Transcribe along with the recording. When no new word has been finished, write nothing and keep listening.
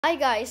Hi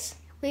guys,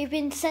 we've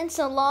been since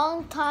a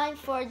long time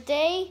for a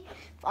day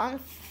on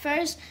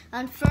first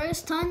on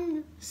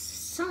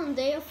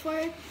Sunday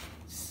for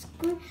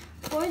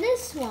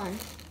this one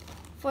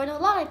for the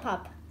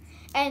lollipop,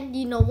 and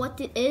you know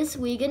what it is?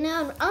 We're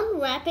gonna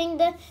unwrapping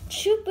the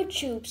Chupa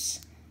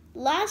Chups.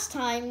 Last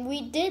time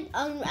we did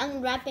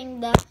unwrapping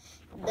the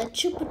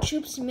Chupa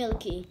Chups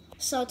Milky,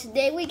 so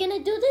today we're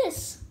gonna do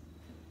this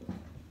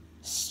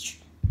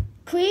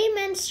cream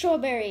and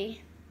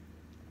strawberry.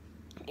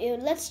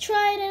 Let's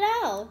try it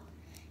out.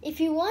 If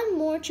you want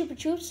more Chupa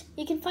Chups,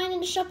 you can find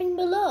in the shopping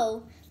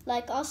below,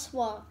 like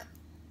Oswalk,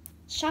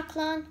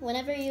 Shaklan,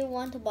 whenever you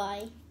want to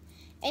buy.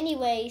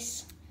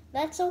 Anyways,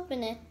 let's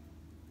open it.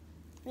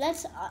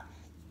 Let's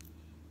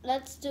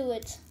do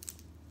it.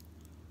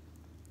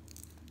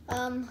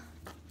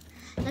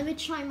 Let me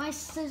try my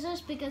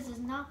scissors because it's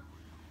not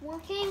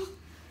working.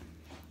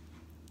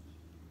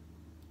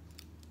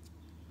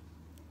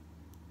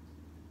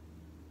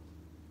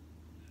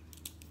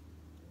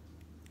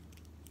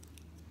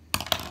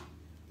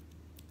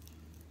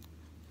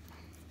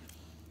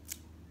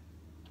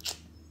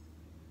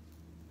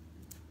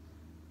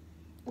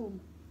 Ooh.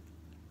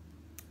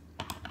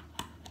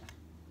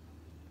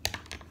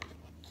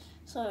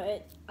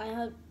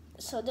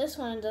 So this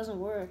one doesn't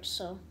work,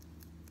 so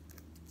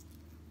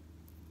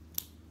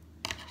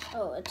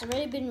it's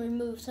already been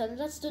removed, so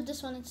let's do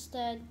this one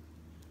instead.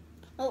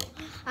 Oh,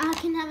 I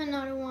can have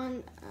another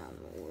one.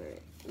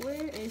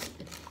 Where is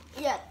it?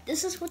 Yeah,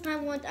 this is what I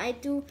want. I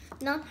do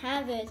not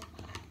have it,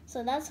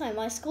 so that's why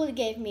my school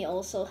gave me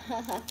also.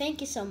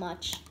 Thank you so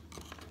much.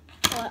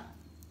 Has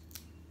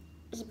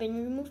it been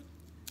removed?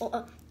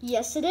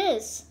 Yes, it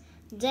is.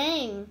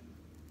 Dang.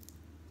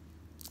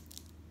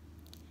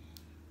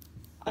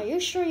 Are you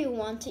sure you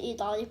want to eat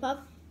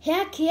lollipop?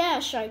 Heck yeah,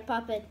 Shark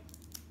Puppet.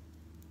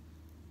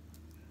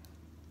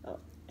 Oh,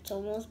 it's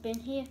almost been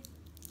here.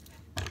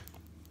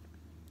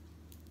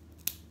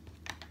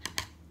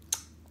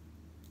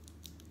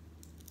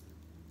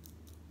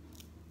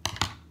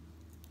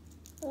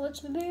 Oh,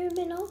 it's barely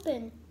been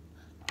open.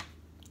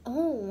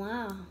 Oh,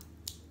 wow.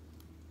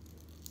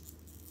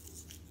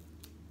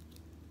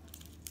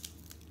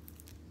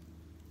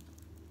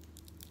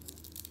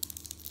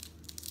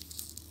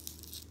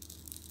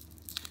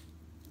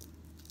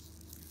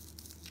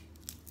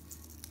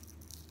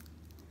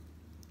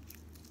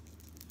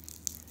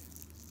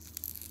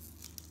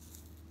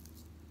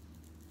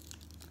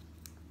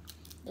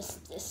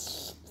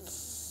 This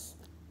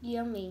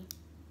yummy.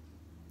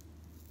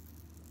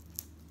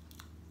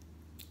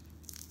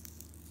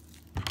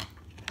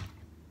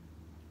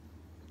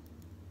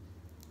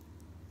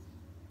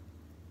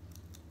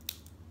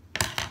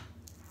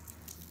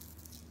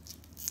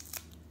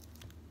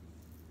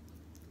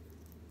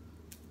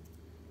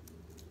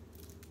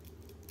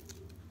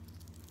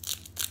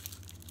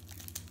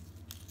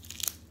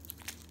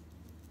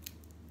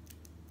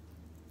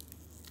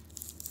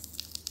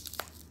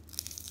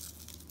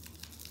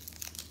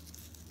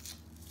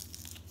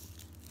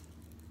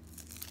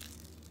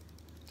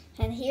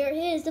 And here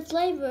is the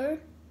flavor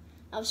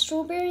of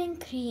strawberry and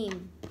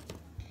cream.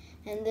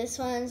 And this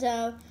one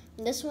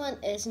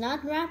is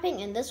not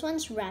wrapping, and this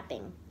one's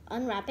wrapping.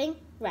 Unwrapping,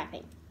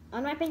 wrapping.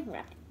 Unwrapping,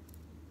 wrapping.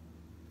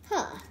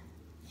 Huh.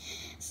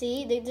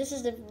 See, this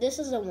is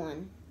the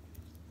one.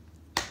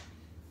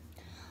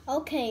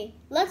 Okay,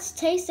 let's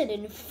taste it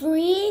in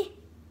 3,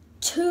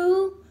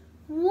 2,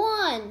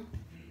 1.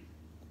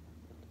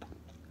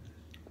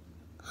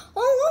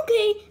 Oh,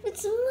 okay,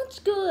 it's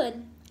much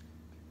good.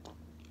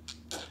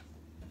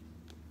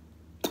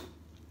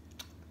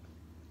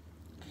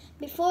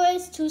 Before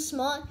it's too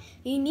small,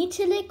 you need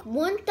to lick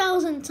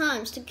 1,000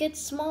 times to get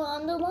small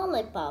on the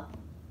lollipop.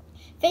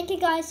 Thank you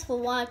guys for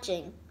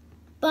watching.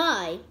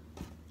 Bye.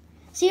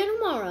 See you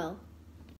tomorrow.